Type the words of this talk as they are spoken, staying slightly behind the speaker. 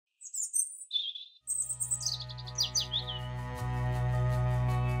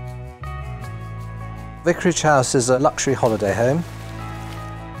Vicarage House is a luxury holiday home.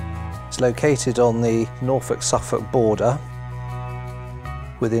 It's located on the Norfolk-Suffolk border,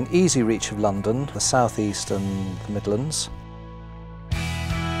 within easy reach of London, the South East and the Midlands.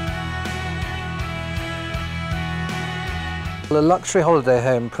 The luxury holiday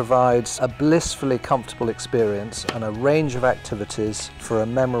home provides a blissfully comfortable experience and a range of activities for a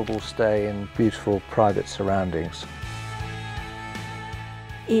memorable stay in beautiful private surroundings.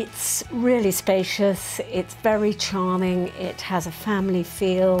 It's really spacious, it's very charming, it has a family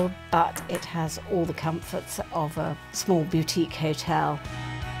feel, but it has all the comforts of a small boutique hotel.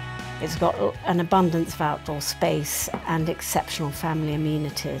 It's got an abundance of outdoor space and exceptional family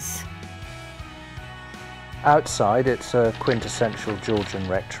amenities. Outside, it's a quintessential Georgian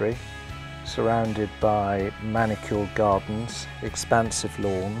Rectory, surrounded by manicured gardens, expansive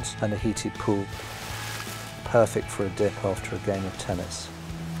lawns and a heated pool, perfect for a dip after a game of tennis.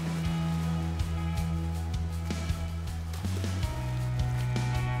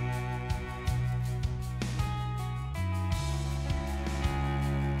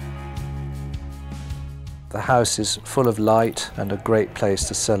 The house is full of light and a great place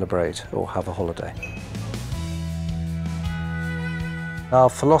to celebrate or have a holiday. Our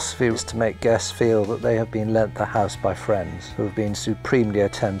philosophy is to make guests feel that they have been lent the house by friends who have been supremely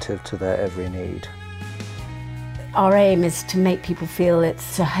attentive to their every need. Our aim is to make people feel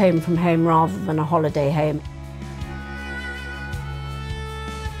it's a home from home rather than a holiday home.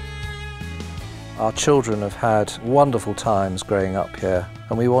 Our children have had wonderful times growing up here,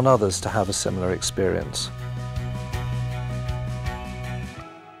 and we want others to have a similar experience.